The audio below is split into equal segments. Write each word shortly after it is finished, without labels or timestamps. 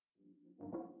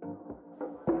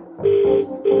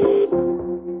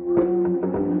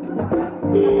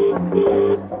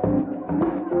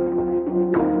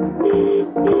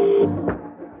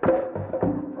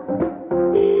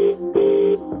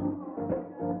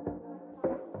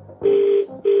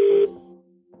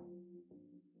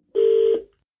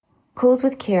Calls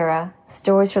with Cura,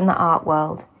 Stories from the Art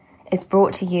World, is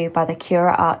brought to you by the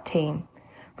Cura Art team,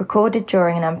 recorded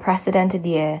during an unprecedented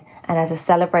year and as a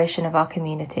celebration of our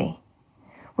community.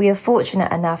 We are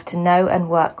fortunate enough to know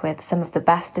and work with some of the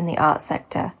best in the art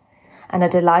sector, and are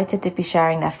delighted to be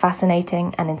sharing their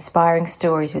fascinating and inspiring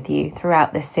stories with you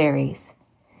throughout this series.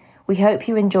 We hope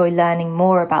you enjoy learning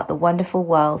more about the wonderful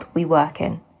world we work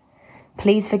in.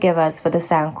 Please forgive us for the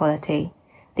sound quality.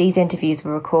 These interviews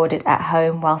were recorded at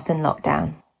home whilst in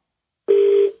lockdown.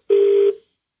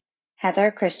 Heather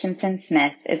Christensen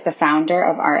Smith is the founder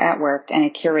of Art at Work and a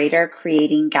curator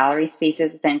creating gallery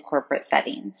spaces within corporate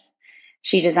settings.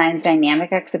 She designs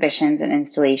dynamic exhibitions and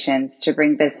installations to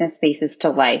bring business spaces to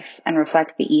life and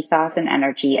reflect the ethos and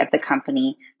energy of the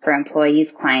company for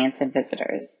employees, clients, and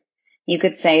visitors. You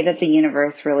could say that the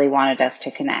universe really wanted us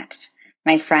to connect.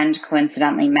 My friend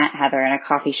coincidentally met Heather in a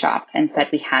coffee shop and said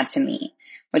we had to meet,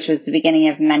 which was the beginning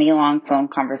of many long phone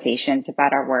conversations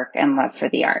about our work and love for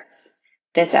the arts.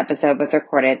 This episode was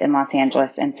recorded in Los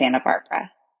Angeles and Santa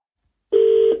Barbara.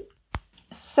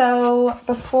 So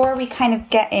before we kind of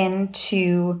get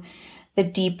into the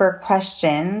deeper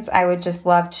questions, I would just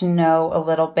love to know a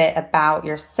little bit about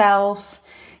yourself,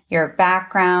 your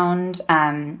background,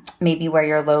 maybe where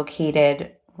you're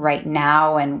located right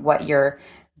now and what your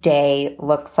day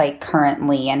looks like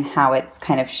currently and how it's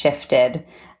kind of shifted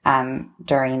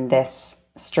during this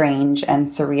strange and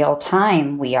surreal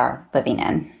time we are living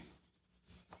in.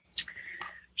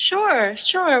 Sure.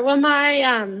 Well,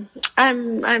 I'm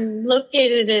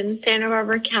located in Santa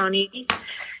Barbara County,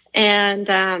 and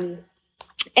my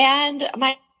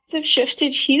life have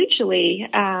shifted hugely.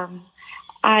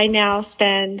 I now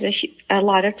spend a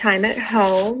lot of time at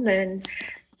home, and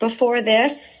before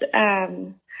this,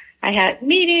 I had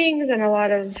meetings and a lot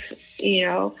of,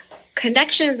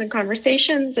 connections and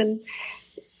conversations, and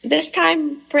this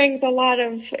time brings a lot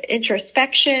of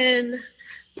introspection,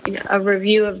 a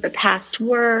review of the past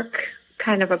work,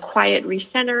 kind of a quiet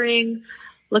recentering,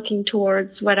 looking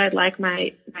towards what I'd like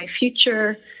my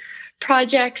future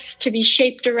projects to be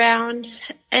shaped around.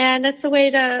 And it's a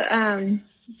way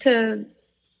to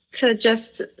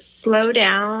just slow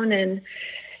down and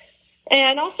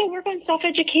also work on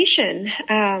self-education.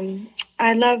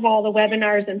 I love all the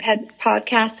webinars and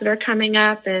podcasts that are coming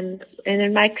up. And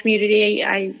in my community,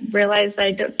 I realized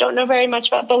I don't know very much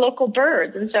about the local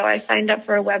birds. And so I signed up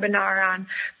for a webinar on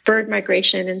bird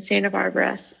migration in Santa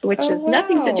Barbara, which has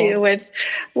nothing to do with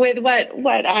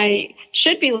what I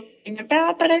should be learning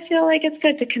about. But I feel like it's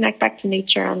good to connect back to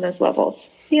nature on those levels.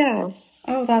 Yeah.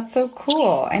 Oh, that's so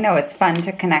cool. I know it's fun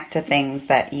to connect to things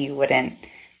that you wouldn't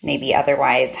maybe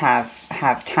otherwise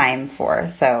have time for.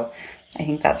 So I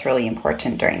think that's really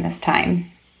important during this time.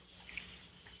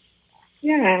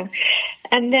 Yeah.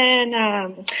 And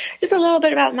then just a little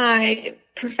bit about my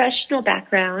professional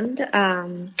background.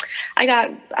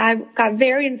 I got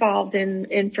very involved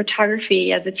in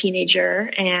photography as a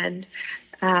teenager and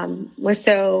was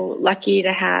so lucky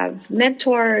to have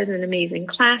mentors and amazing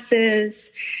classes.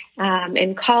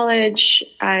 In college,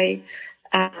 I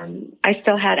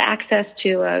still had access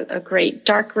to a great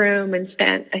dark room and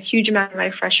spent a huge amount of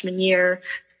my freshman year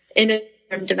in it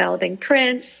developing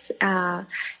prints.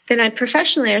 Then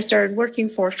I started working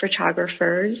for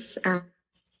photographers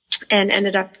and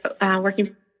ended up working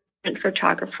for print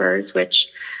photographers, which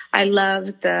I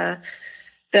loved the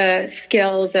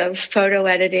skills of photo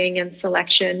editing and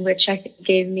selection, which I think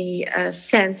gave me a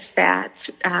sense that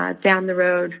down the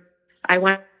road I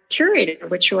wanted a curator,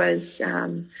 which was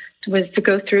to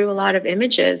go through a lot of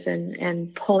images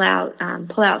and pull out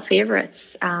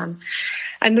favorites.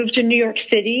 I moved to New York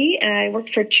City and I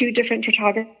worked for 2 different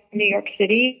photographers in New York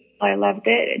City. I loved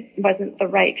it. It wasn't the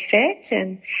right fit.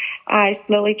 And I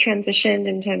slowly transitioned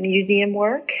into museum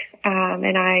work.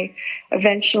 And I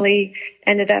eventually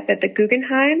ended up at the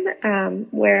Guggenheim,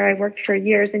 where I worked for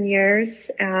years and years,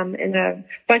 in a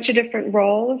bunch of different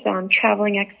roles on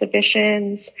traveling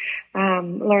exhibitions,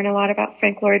 learn a lot about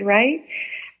Frank Lloyd Wright.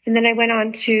 And then I went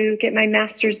on to get my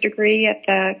master's degree at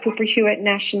the Cooper Hewitt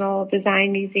National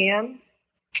Design Museum,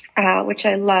 which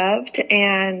I loved.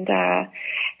 And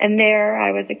there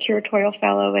I was a curatorial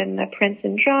fellow in the prints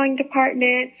and drawing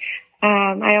department.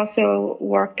 I also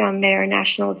worked on their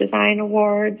National Design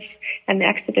Awards and the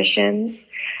exhibitions.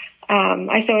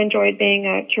 I so enjoyed being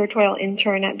a curatorial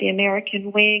intern at the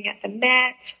American Wing at the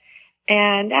Met.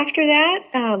 And after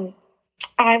that,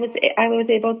 I was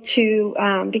able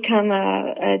to become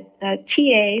a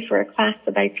TA for a class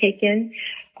that I'd taken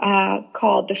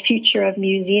called The Future of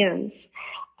Museums.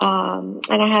 And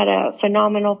I had a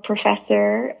phenomenal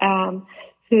professor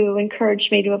who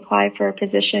encouraged me to apply for a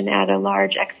position at a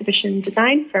large exhibition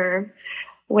design firm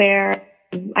where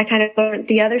I kind of learned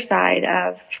the other side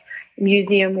of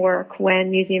museum work when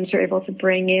museums are able to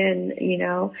bring in,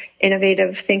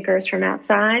 innovative thinkers from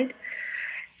outside.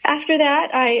 After that,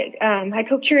 I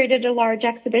co-curated a large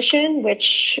exhibition,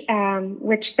 which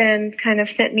then kind of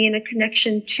sent me in a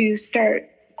connection to start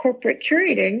corporate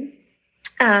curating,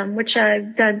 which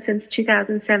I've done since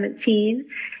 2017.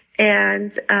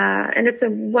 And it's a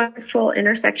wonderful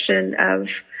intersection of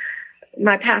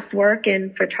my past work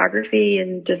in photography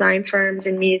and design firms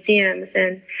and museums.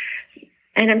 And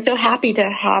I'm so happy to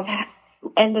have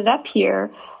ended up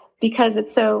here because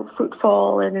it's so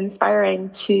fruitful and inspiring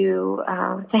to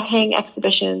hang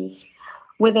exhibitions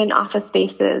within office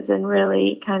spaces and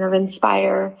really kind of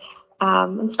inspire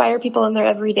people in their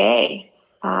everyday.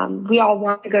 We all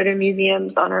want to go to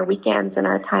museums on our weekends and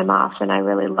our time off, and I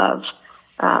really love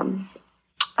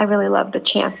the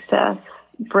chance to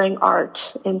bring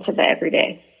art into the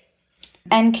everyday.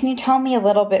 And can you tell me a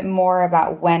little bit more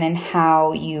about when and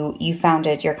how you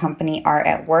founded your company Art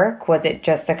at Work? Was it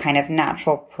just a kind of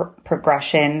natural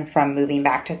progression from moving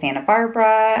back to Santa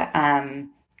Barbara?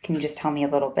 Can you just tell me a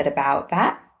little bit about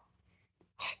that?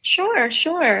 Sure.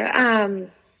 So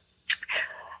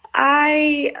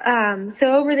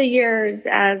over the years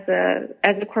as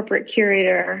a corporate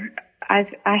curator,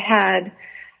 I had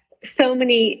so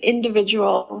many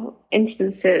individual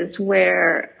instances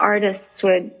where artists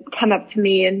would come up to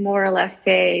me and more or less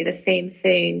say the same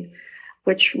thing,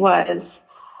 which was,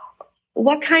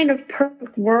 what kind of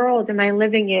perfect world am I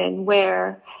living in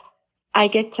where I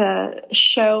get to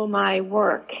show my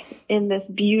work in this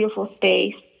beautiful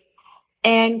space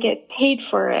and get paid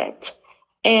for it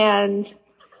and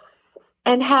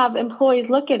have employees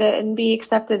look at it and be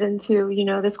accepted into,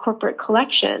 this corporate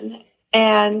collection.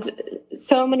 And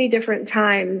so many different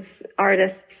times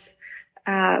artists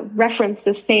reference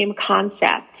the same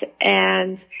concept,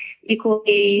 and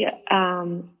equally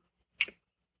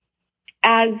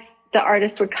as the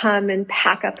artists would come and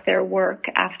pack up their work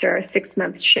after a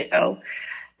 6-month show,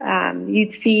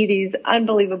 you'd see these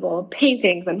unbelievable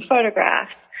paintings and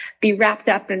photographs be wrapped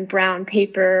up in brown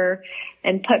paper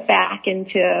and put back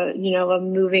into, a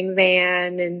moving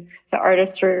van. And the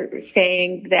artists were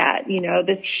saying that,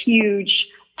 this huge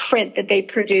print that they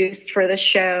produced for the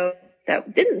show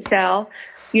that didn't sell,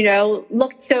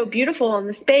 looked so beautiful in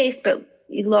the space, but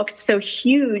it looked so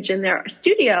huge in their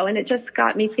studio. And it just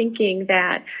got me thinking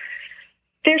that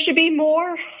there should be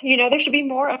more,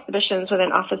 exhibitions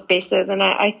within office spaces. And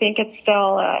I think it's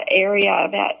still an area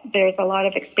that there's a lot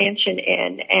of expansion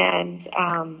in.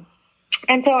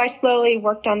 And so I slowly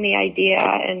worked on the idea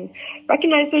and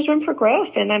recognized there's room for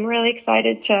growth. And I'm really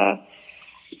excited to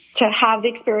have the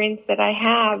experience that I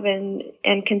have and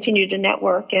continue to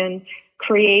network and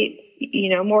create,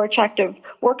 more attractive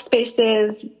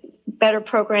workspaces, better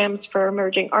programs for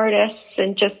emerging artists,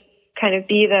 and just kind of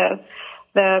be the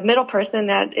middle person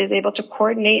that is able to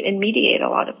coordinate and mediate a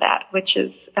lot of that, which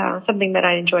is something that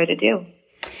I enjoy to do.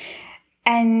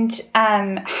 And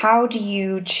how do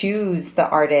you choose the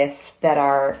artists that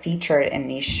are featured in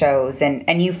these shows?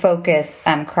 And you focus,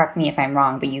 correct me if I'm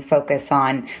wrong, but you focus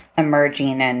on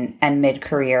emerging and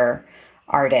mid-career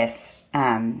artists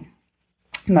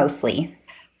mostly.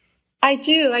 I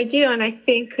do. And I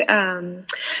think,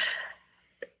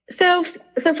 so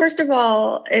first of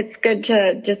all, it's good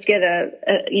to just get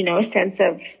a sense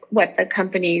of what the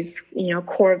company's,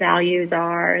 core values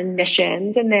are and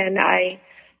missions. And then I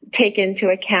take into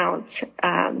account,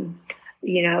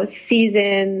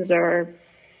 seasons or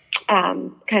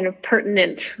kind of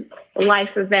pertinent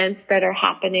life events that are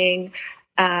happening.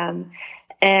 And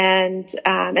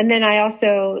then I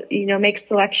also, make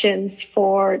selections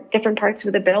for different parts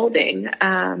of the building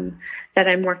that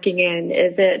I'm working in.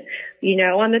 Is it,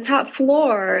 on the top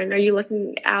floor, and are you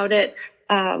looking out at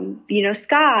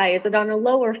sky? Is it on a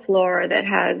lower floor that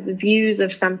has views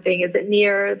of something? Is it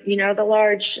near, the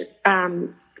large,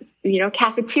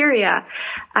 cafeteria?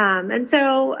 And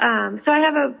so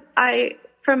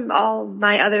from all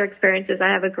my other experiences, I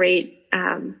have a great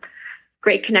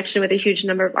connection with a huge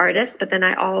number of artists, but then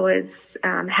I always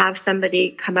have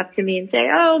somebody come up to me and say,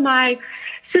 oh, my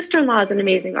sister-in-law is an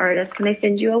amazing artist. Can I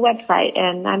send you a website?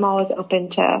 And I'm always open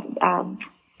to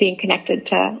being connected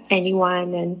to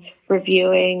anyone and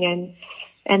reviewing.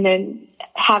 And then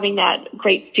having that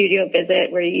great studio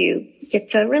visit where you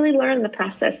get to really learn the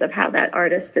process of how that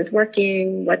artist is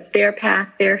working, what's their path,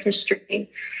 their history.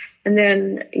 And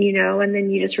then, and then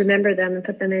you just remember them and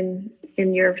put them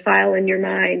in your file in your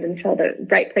mind until the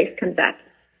right place comes up,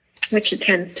 which it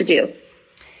tends to do.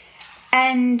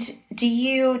 And do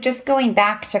you, just going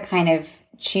back to kind of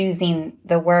choosing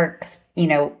the works,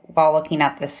 while looking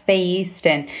at the space,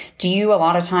 and do you a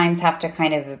lot of times have to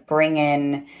kind of bring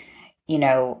in,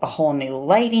 a whole new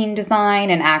lighting design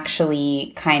and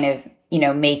actually kind of,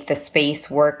 make the space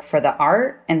work for the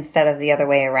art instead of the other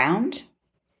way around?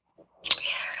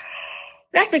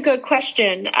 That's a good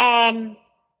question.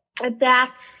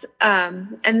 That's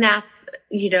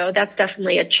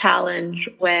definitely a challenge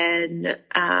when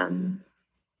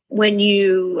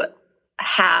you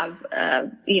have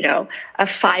a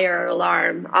fire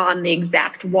alarm on the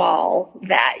exact wall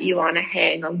that you want to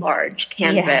hang a large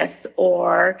canvas,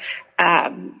 or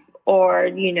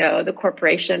the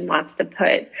corporation wants to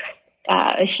put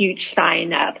a huge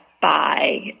sign up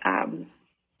by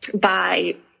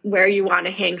where you want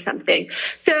to hang something.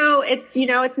 So it's,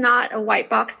 it's not a white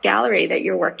box gallery that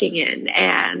you're working in,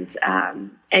 and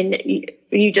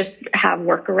you just have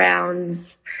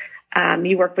workarounds.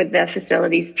 You work with the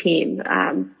facilities team.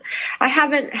 I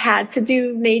haven't had to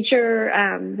do major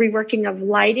reworking of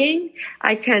lighting.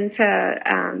 I tend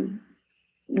to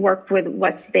work with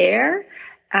what's there.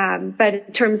 But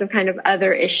in terms of kind of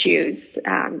other issues,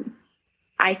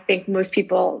 I think most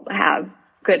people have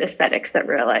good aesthetics that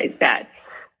realize that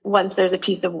once there's a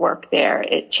piece of work there,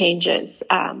 it changes.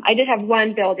 I did have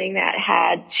one building that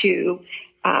had to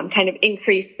kind of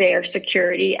increase their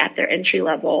security at their entry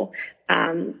level.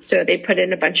 So they put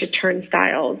in a bunch of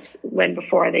turnstiles when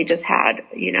before they just had,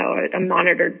 a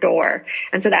monitored door.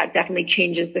 And so that definitely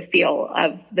changes the feel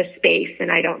of the space.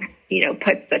 And I don't,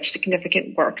 put such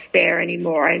significant works there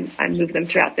anymore. I move them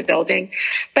throughout the building.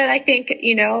 But I think,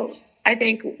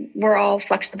 we're all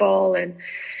flexible and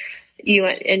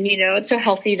it's so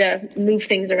healthy to move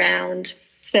things around.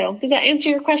 So does that answer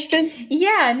your question?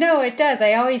 Yeah, no, it does.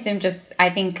 I always am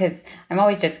because I'm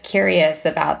always just curious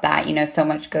about that. So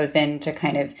much goes into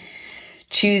kind of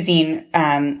choosing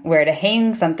where to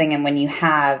hang something. And when you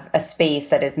have a space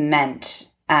that is meant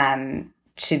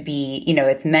to be,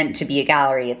 it's meant to be a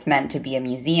gallery, it's meant to be a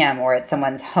museum, or it's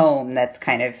someone's home that's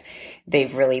kind of,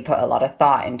 they've really put a lot of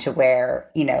thought into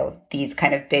where, these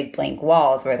kind of big blank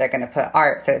walls where they're going to put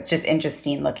art. So it's just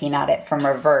interesting looking at it from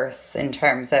reverse in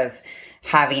terms of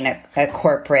having a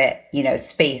corporate,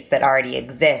 space that already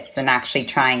exists and actually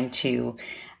trying to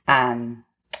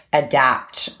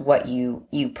adapt what you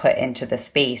put into the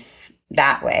space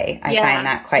that way. I find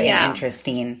that quite an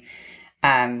interesting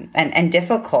and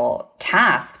difficult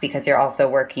task, because you're also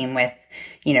working with,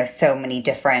 so many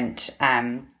different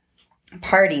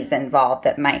parties involved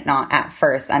that might not at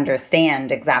first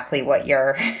understand exactly what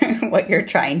you're what you're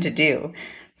trying to do.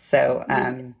 So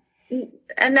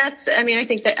and that's, I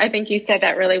think you said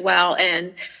that really well.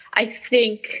 And I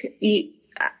think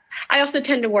I also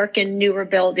tend to work in newer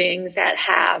buildings that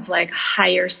have like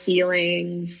higher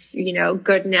ceilings,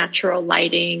 good natural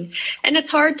lighting. And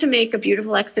it's hard to make a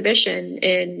beautiful exhibition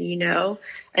in, a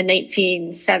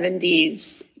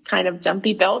 1970s kind of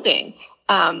dumpy building.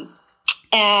 But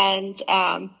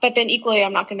then equally,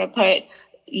 I'm not going to put,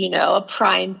 a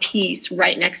prime piece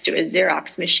right next to a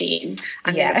Xerox machine.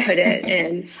 I'm going to put it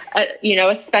in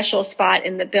a special spot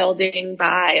in the building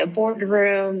by a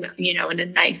boardroom, in a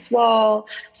nice wall.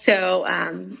 So,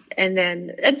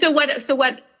 so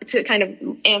what to kind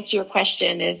of answer your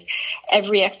question is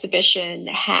every exhibition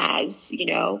has,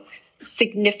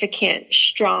 significant,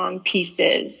 strong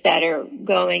pieces that are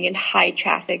going in high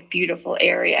traffic, beautiful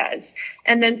areas.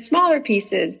 And then smaller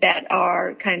pieces that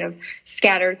are kind of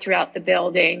scattered throughout the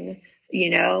building,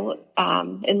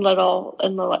 in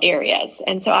little areas.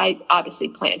 And so I obviously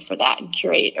plan for that and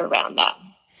curate around that.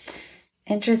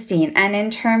 Interesting. And in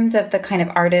terms of the kind of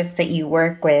artists that you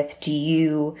work with, do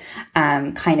you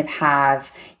kind of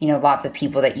have, lots of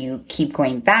people that you keep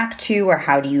going back to, or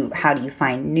how do you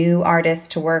find new artists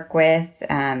to work with?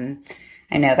 I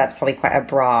know that's probably quite a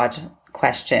broad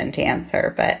question to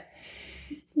answer, but.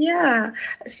 Yeah.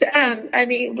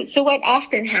 So what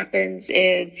often happens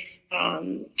is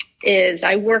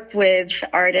I work with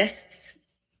artists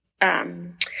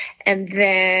and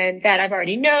then that I've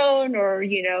already known or,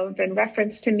 been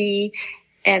referenced to me.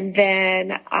 And then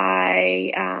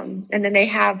they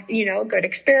have, a good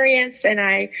experience, and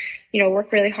I,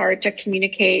 work really hard to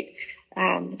communicate,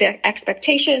 the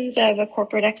expectations of a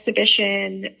corporate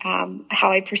exhibition,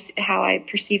 how I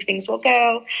perceive things will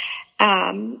go.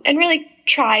 and really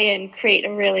try and create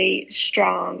a really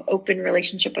strong, open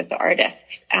relationship with the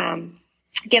artists.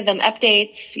 Give them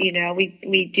updates.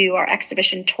 We do our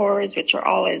exhibition tours, which are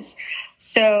always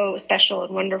so special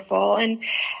and wonderful. And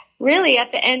really,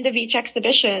 at the end of each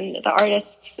exhibition, the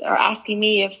artists are asking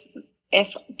me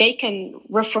if they can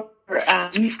refer,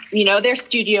 their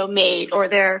studio mate or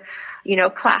their,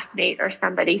 classmate or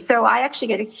somebody. So I actually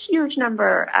get a huge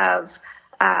number of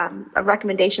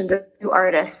recommendations of new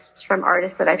artists from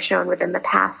artists that I've shown within the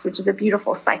past, which is a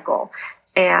beautiful cycle.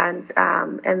 And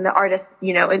the artists,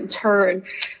 in turn,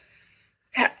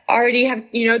 already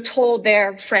have, told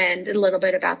their friend a little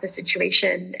bit about the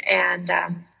situation. And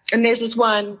there's this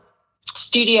one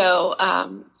studio,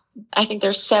 I think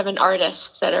there's 7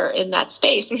 artists that are in that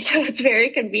space. And so it's very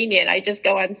convenient. I just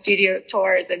go on studio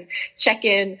tours and check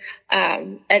in,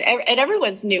 at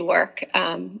everyone's new work.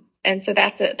 And so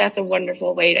that's a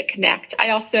wonderful way to connect. I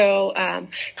also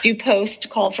do post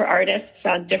call for artists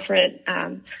on different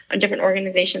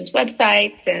organizations'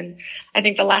 websites, and I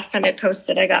think the last time I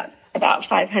posted, I got about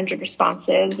 500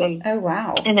 responses. And oh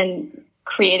wow! And then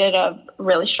created a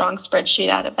really strong spreadsheet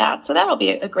out of that. So that'll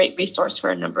be a great resource for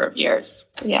a number of years.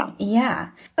 Yeah. Yeah.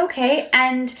 Okay.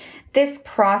 And this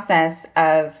process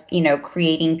of,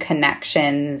 creating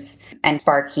connections and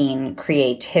sparking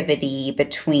creativity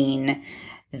between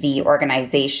the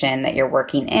organization that you're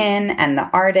working in and the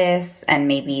artists and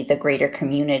maybe the greater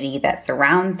community that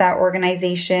surrounds that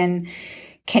organization.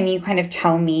 Can you kind of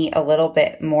tell me a little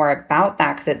bit more about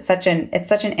that? Because it's such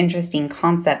an interesting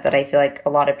concept that I feel like a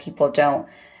lot of people don't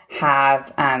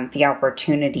have the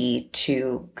opportunity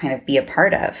to kind of be a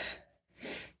part of.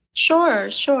 Sure.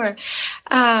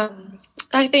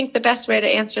 I think the best way to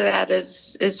answer that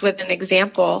is with an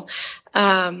example.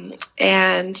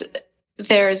 And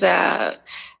there's a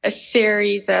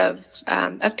series of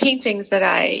paintings that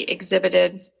I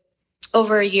exhibited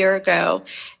over a year ago,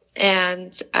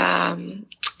 and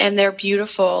they're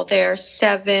beautiful. They're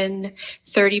 7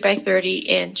 30 by 30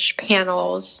 inch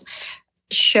panels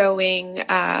showing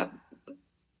a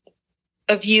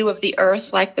view of the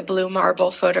earth like the blue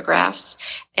marble photographs,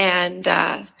 and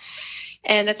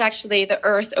it's actually the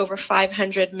earth over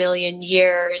 500 million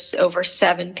years over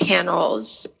 7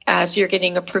 panels. So you're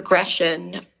getting a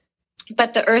progression,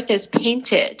 but the earth is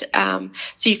painted.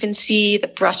 So you can see the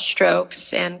brush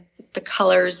strokes and the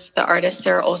colors the artist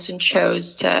Sarah Olsen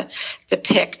chose to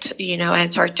depict,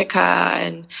 Antarctica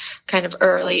and kind of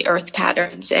early earth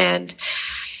patterns. And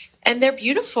they're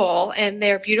beautiful, and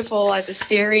they're beautiful as a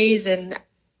series. And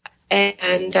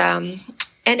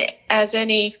as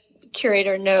any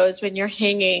curator knows, when you're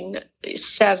hanging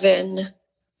 7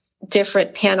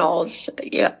 different panels,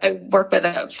 I work with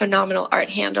a phenomenal art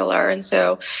handler. And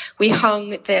so we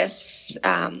hung this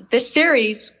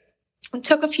series. It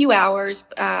took a few hours.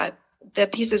 The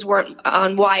pieces weren't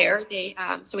on wire.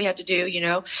 So we had to do,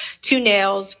 2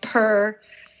 nails per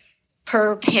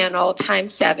panel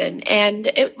times 7. And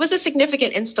it was a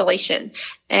significant installation.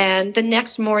 And the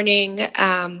next morning,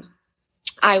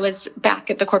 I was back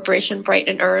at the corporation bright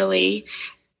and early,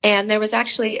 and there was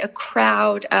actually a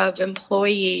crowd of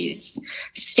employees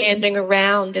standing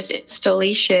around this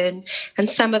installation, and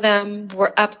some of them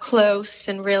were up close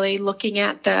and really looking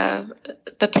at the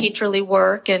painterly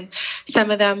work, and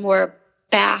some of them were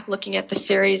back looking at the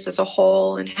series as a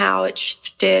whole and how it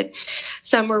shifted.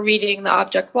 Some were reading the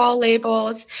object wall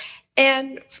labels.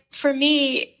 And for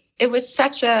me, it was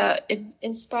such an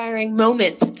inspiring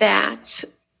moment that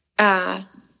I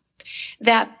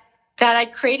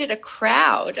created a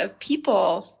crowd of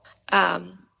people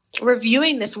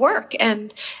reviewing this work,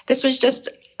 and this was just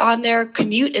on their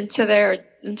commute into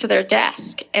their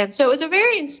desk. And so it was a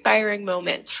very inspiring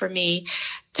moment for me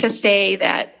to say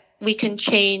that we can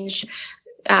change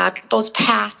people's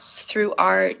paths through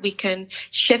art. We can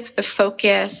shift the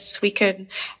focus. We can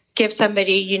give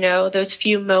somebody, those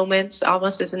few moments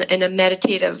almost as in a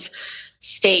meditative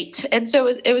state. And so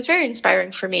it was very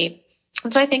inspiring for me.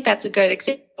 And so I think that's a good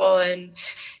example. And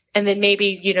then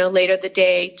maybe, later the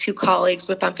day, 2 colleagues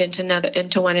would bump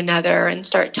into one another and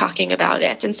start talking about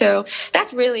it. And so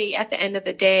that's really, at the end of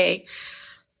the day,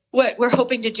 what we're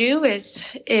hoping to do is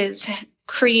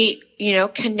create,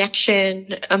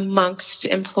 connection amongst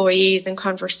employees and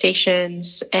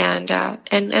conversations. And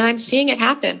I'm seeing it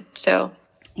happen. So.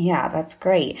 Yeah, that's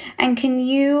great. And can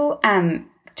you,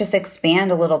 just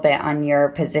expand a little bit on your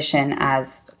position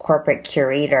as corporate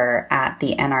curator at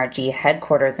the NRG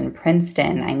headquarters in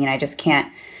Princeton? I mean, I just can't,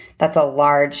 that's a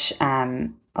large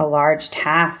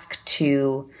task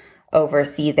to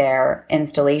oversee their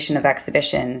installation of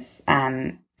exhibitions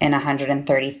in a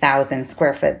 130,000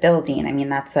 square foot building. I mean,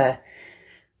 that's a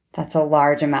That's a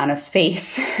large amount of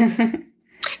space.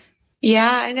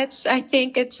 Yeah, and I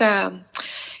think it's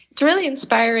really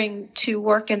inspiring to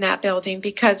work in that building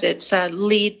because it's a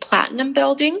LEED Platinum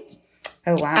building.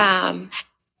 Oh, wow.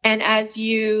 And as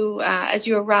you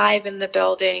arrive in the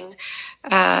building,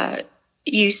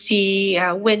 you see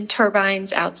wind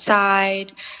turbines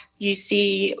outside. You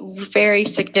see very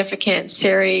significant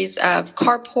series of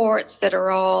carports that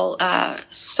are all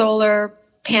solar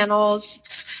panels.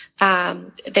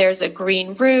 There's a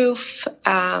green roof.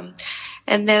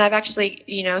 And then I've actually,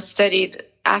 studied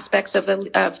aspects of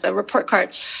the report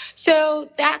card. So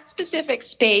that specific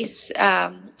space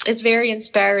is very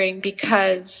inspiring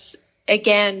because,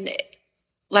 again,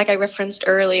 like I referenced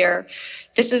earlier,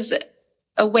 this is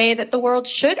a way that the world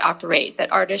should operate,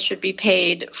 that artists should be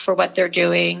paid for what they're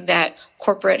doing, that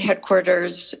corporate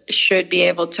headquarters should be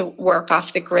able to work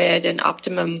off the grid in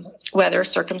optimum weather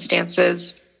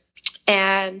circumstances.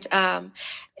 And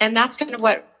that's kind of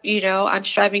what, I'm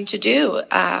striving to do.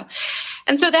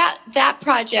 And so that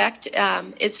project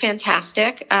is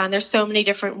fantastic. There's so many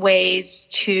different ways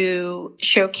to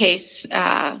showcase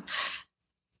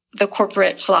the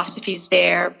corporate philosophies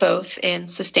there, both in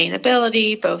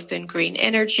sustainability, both in green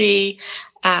energy,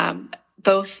 and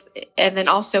then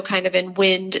also kind of in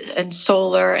wind and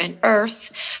solar and earth.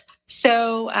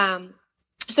 So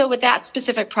with that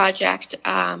specific project,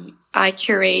 I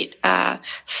curate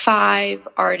 5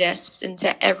 artists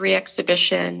into every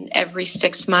exhibition every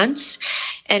 6 months.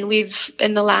 And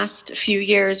in the last few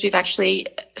years, we've actually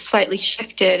slightly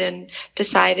shifted and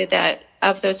decided that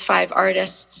of those 5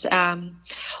 artists,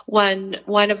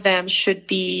 one of them should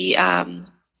be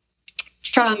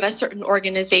from a certain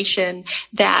organization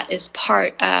that is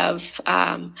part of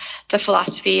the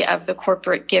philosophy of the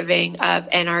corporate giving of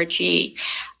NRG.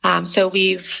 So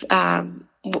we've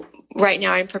right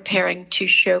now I'm preparing to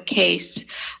showcase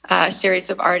a series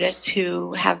of artists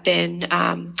who have been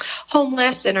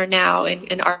homeless and are now in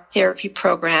an art therapy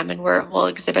program, and we'll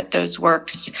exhibit those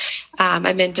works.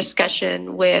 I'm in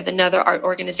discussion with another art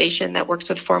organization that works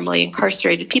with formerly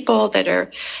incarcerated people that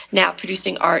are now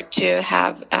producing art to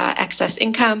have excess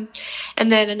income,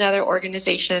 and then another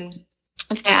organization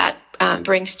that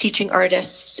brings teaching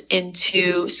artists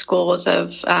into schools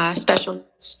of special needs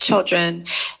children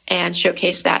and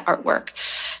showcase that artwork.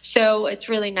 So it's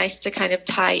really nice to kind of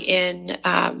tie in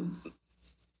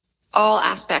all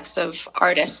aspects of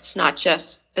artists, not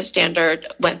just the standard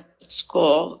went to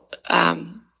school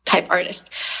type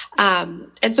artist.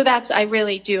 And so I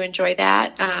really do enjoy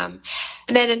that. And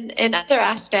then in other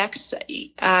aspects,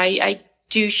 I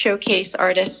do showcase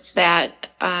artists that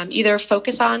either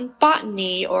focus on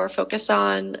botany or focus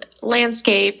on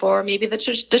landscape or maybe the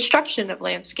destruction of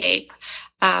landscape.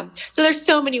 So there's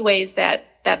so many ways that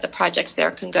the projects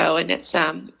there can go, and it's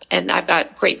and I've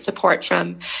got great support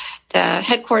from the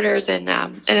headquarters, and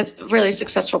it's a really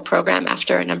successful program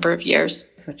after a number of years,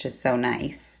 which is so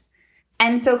nice.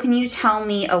 And so can you tell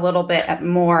me a little bit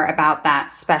more about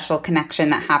that special connection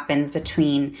that happens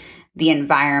between the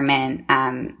environment,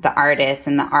 the artists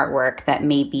and the artwork that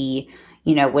maybe,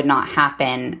 would not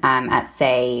happen at,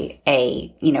 say,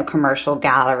 a, commercial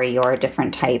gallery or a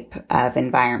different type of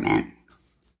environment?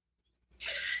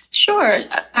 Sure.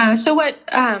 So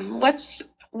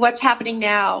what's happening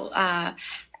now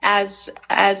as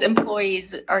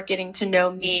employees are getting to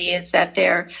know me is that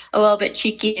they're a little bit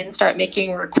cheeky and start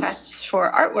making requests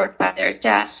for artwork by their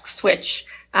desks, which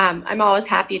I'm always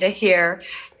happy to hear.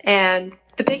 And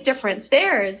the big difference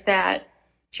there is that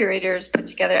curators put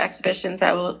together exhibitions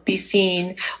that will be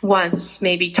seen once,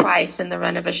 maybe twice in the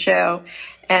run of a show.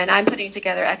 And I'm putting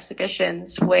together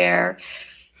exhibitions where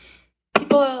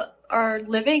people are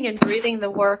living and breathing the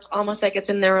work almost like it's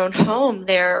in their own home.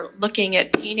 They're looking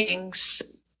at paintings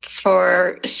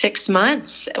for 6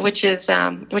 months, which is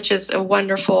a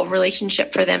wonderful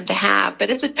relationship for them to have, but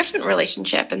it's a different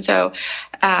relationship. And so,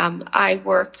 I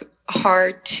work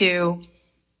hard to,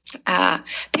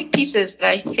 pick pieces that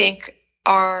I think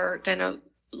are going to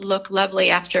look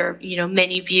lovely after,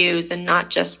 many views and not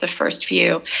just the first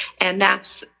view. And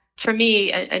that's, for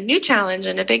me, a new challenge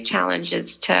and a big challenge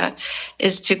is to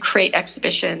create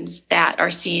exhibitions that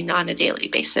are seen on a daily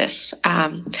basis.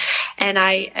 And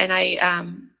I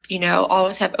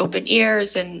always have open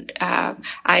ears, and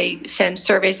I send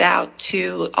surveys out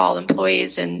to all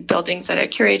employees and buildings that I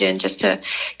curate in just to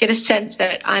get a sense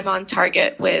that I'm on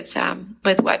target with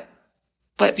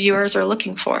what viewers are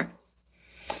looking for.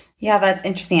 Yeah, that's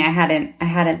interesting. I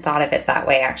hadn't thought of it that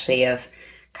way, actually, of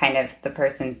kind of the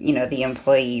person, the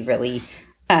employee really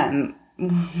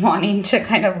wanting to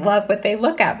kind of love what they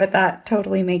look at, but that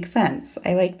totally makes sense.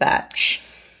 I like that.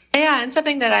 Yeah, and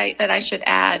something that I should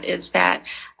add is that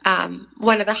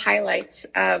one of the highlights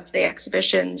of the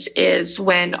exhibitions is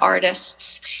when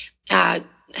artists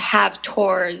have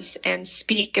tours and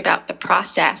speak about the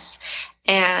process,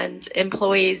 and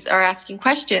employees are asking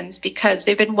questions because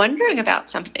they've been wondering about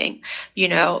something,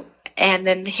 and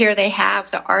then here they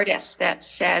have the artist that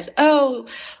says, oh,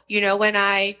 when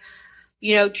I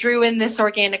drew in this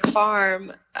organic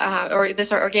farm or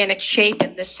this organic shape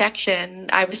in this section,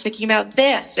 I was thinking about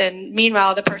this. And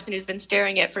meanwhile, the person who's been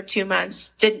staring at it for 2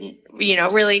 months didn't,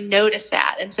 really notice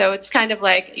that. And so it's kind of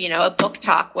like, a book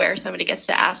talk where somebody gets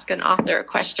to ask an author a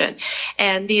question.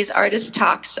 And these artist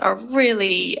talks are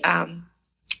really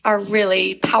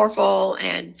powerful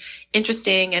and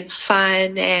interesting and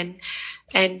fun and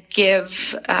give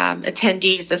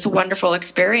attendees this wonderful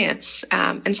experience.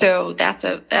 And so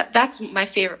that's my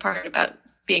favorite part about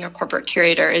being a corporate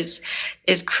curator is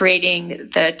creating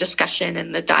the discussion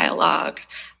and the dialogue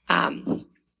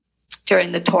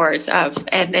during the tours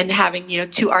and then having,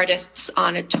 two artists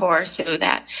on a tour so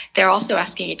that they're also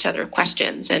asking each other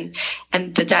questions, and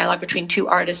the dialogue between two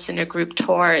artists in a group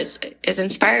tour is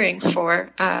inspiring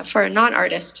for a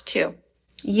non-artist too.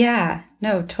 Yeah,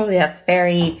 no, totally.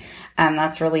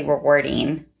 That's really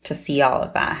rewarding to see all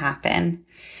of that happen.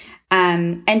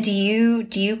 And do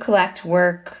you collect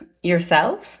work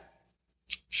yourselves?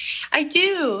 I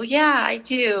do. Yeah, I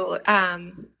do.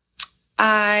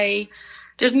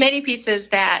 There's many pieces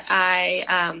that I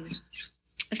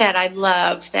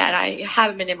love that I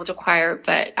haven't been able to acquire,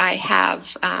 but I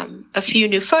have a few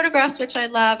new photographs, which I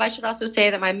love. I should also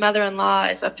say that my mother-in-law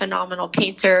is a phenomenal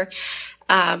painter.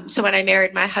 So when I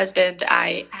married my husband,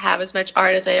 I have as much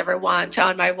art as I ever want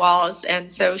on my walls.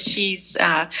 And so she's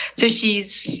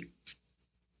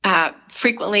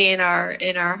frequently in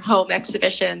our home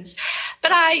exhibitions,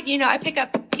 but I pick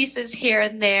up pieces here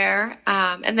and there.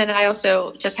 And then I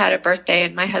also just had a birthday,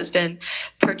 and my husband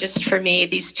purchased for me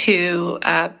these two,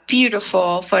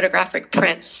 beautiful photographic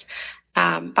prints,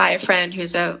 by a friend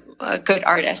who's a good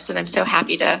artist. And I'm so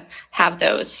happy to have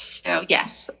those. So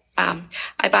yes.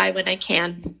 I buy when I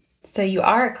can. So you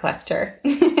are a collector.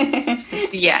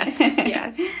 Yes.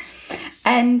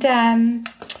 And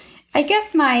I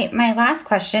guess my last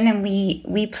question, and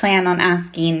we plan on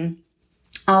asking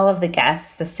all of the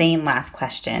guests the same last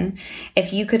question.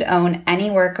 If you could own any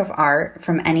work of art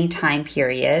from any time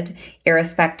period,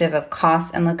 irrespective of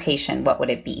cost and location, what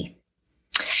would it be?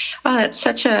 Well, that's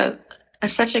such a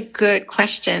good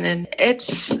question, and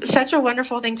it's such a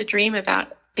wonderful thing to dream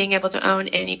about, being able to own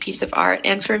any piece of art.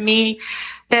 And for me,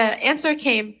 the answer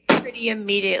came pretty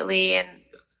immediately and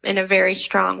in a very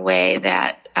strong way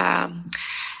that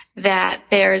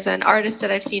there's an artist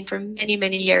that I've seen for many,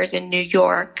 many years in New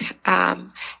York.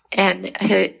 And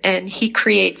he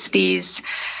creates these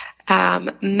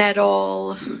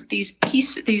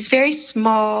these very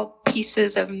small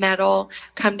pieces of metal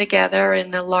come together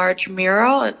in a large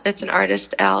mural. It's an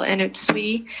artist, Al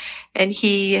Enotsui, and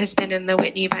he has been in the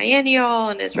Whitney Biennial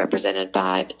and is represented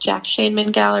by the Jack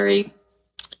Shainman Gallery.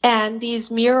 And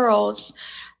these murals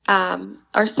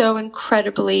are so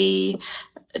incredibly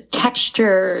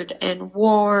textured and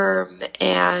warm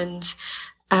and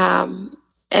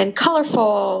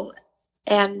colorful.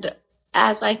 And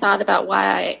as I thought about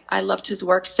why I loved his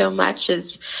work so much,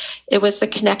 it was the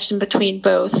connection between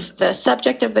both the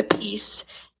subject of the piece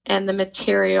and the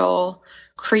material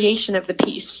creation of the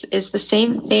piece is the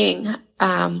same thing.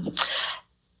 And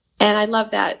I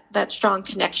love that strong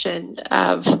connection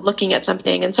of looking at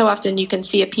something. And so often you can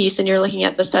see a piece and you're looking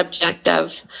at the subject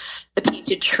of the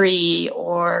painted tree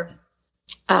or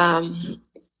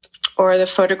the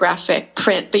photographic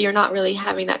print, but you're not really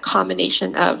having that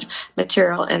combination of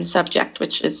material and subject,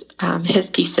 which is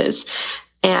his pieces.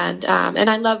 And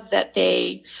I love that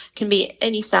they can be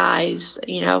any size,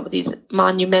 these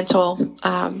monumental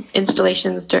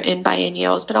installations in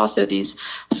biennials, but also these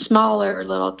smaller,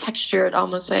 little textured,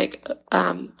 almost like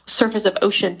surface of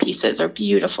ocean pieces are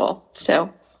beautiful.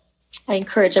 So I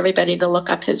encourage everybody to look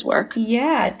up his work.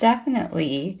 Yeah,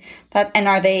 definitely.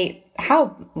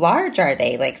 How large are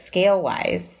they, like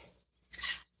scale-wise?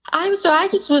 I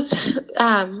just was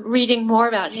reading more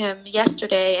about him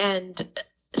yesterday, and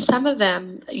some of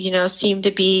them, seem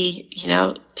to be,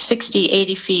 60,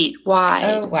 80 feet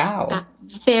wide. Oh, wow.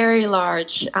 Very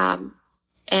large.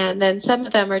 And then some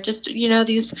of them are just,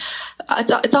 these,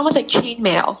 it's almost like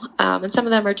chainmail. And some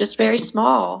of them are just very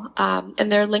small.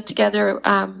 And they're linked together,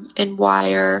 in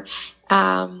wire.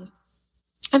 I'm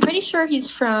pretty sure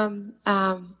he's from,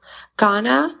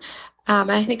 Ghana.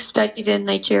 I think studied in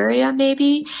Nigeria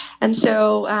maybe. And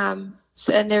so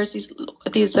and there's these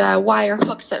wire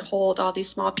hooks that hold all these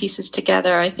small pieces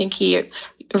together. I think he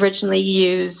originally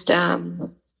used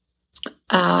different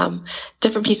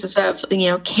pieces of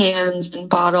cans and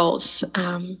bottles.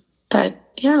 But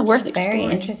yeah, worth exploring.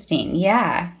 Very interesting.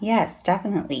 Yeah. Yes,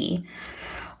 definitely.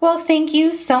 Well, thank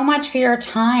you so much for your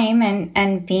time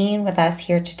and being with us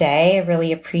here today. I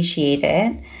really appreciate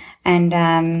it. And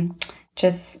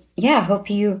hope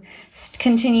you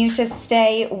continue to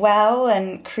stay well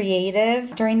and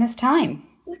creative during this time.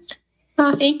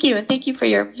 Oh, thank you. And thank you for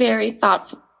your very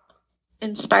thoughtful,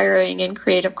 inspiring, and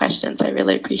creative questions. I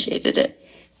really appreciated it.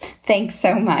 Thanks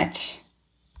so much.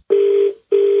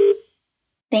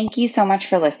 Thank you so much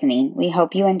for listening. We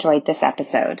hope you enjoyed this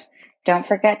episode. Don't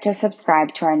forget to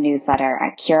subscribe to our newsletter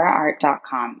at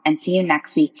curaart.com and see you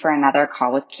next week for another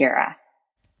call with Kira.